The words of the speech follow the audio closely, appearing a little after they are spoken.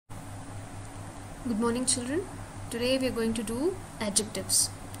Good morning, children. Today we are going to do adjectives,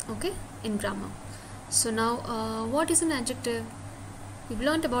 okay, in grammar. So now, what is an adjective? You've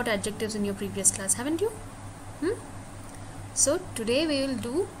learned about adjectives in your previous class, haven't you? So today we will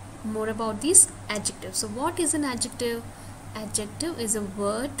do more about these adjectives. So what is an adjective? Adjective is a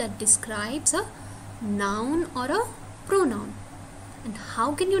word that describes a noun or a pronoun. And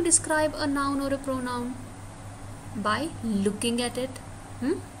how can you describe a noun or a pronoun? By looking at it.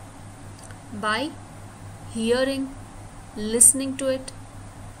 By hearing, listening to it,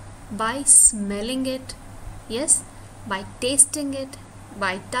 by smelling it, yes, by tasting it,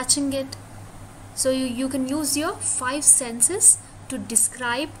 by touching it. So you can use your 5 senses to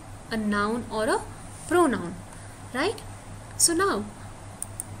describe a noun or a pronoun, right? So now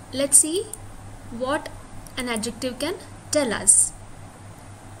let's see what an adjective can tell us.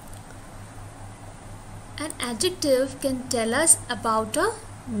 An adjective can tell us about a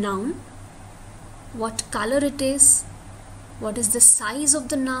noun, what color it is, what is the size of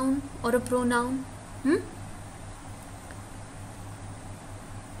the noun or a pronoun,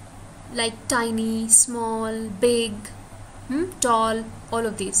 like tiny, small, big, tall, all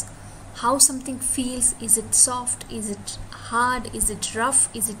of these. How something feels, is it soft, is it hard, is it rough,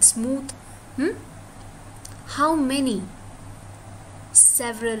 is it smooth, how many,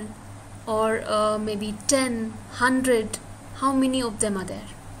 several, or maybe 10, 100, how many of them are there,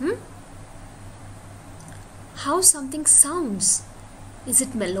 how something sounds, is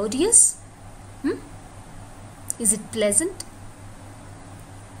it melodious, is it pleasant,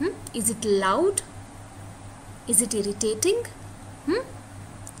 is it loud, is it irritating,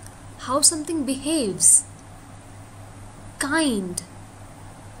 how something behaves, kind,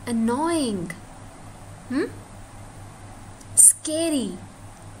 annoying, scary,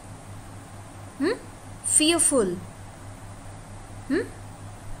 fearful,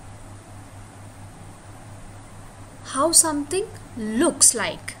 how something looks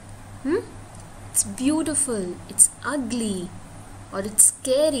like, it's beautiful, it's ugly, or it's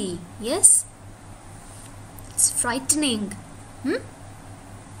scary, yes, it's frightening,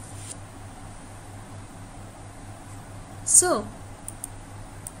 So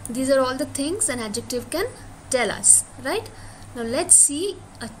these are all the things an adjective can tell us, right? Now let's see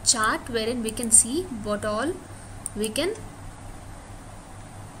a chart wherein we can see what all we can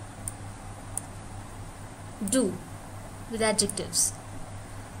do with adjectives.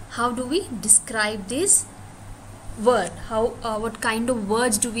 How do we describe this word? What kind of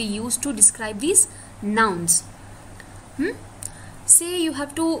words do we use to describe these nouns? Say you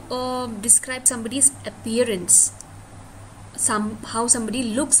have to describe somebody's appearance, how somebody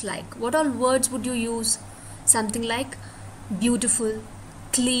looks like. What all words would you use? Something like beautiful,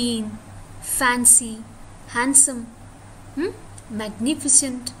 clean, fancy, handsome,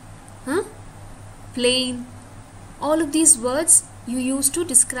 magnificent, plain. All of these words you use to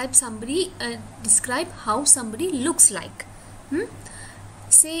describe somebody, describe how somebody looks like.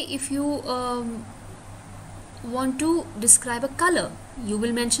 Say if you want to describe a color, you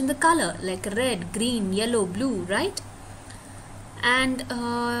will mention the color like red, green, yellow, blue, right? And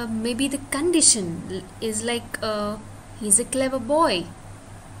maybe the condition is like he's a clever boy.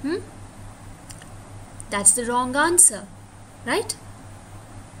 That's the wrong answer, right?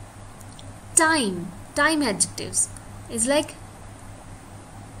 Time adjectives is like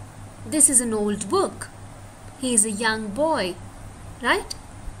this is an old book, he is a young boy, right?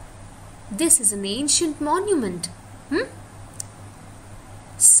 This is an ancient monument.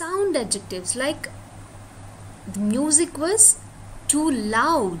 Sound adjectives like the music was too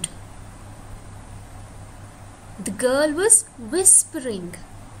loud, the girl was whispering.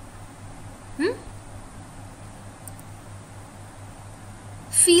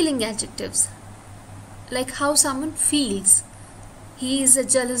 Feeling adjectives like how someone feels. He is a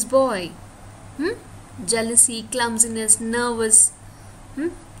jealous boy. Jealousy, clumsiness, nervous,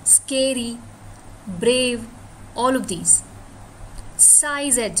 scary, brave, all of these.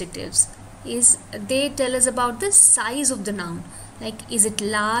 Size adjectives is they tell us about the size of the noun. Like, is it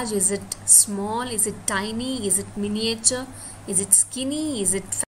large, is it small, is it tiny, is it miniature, is it skinny, is it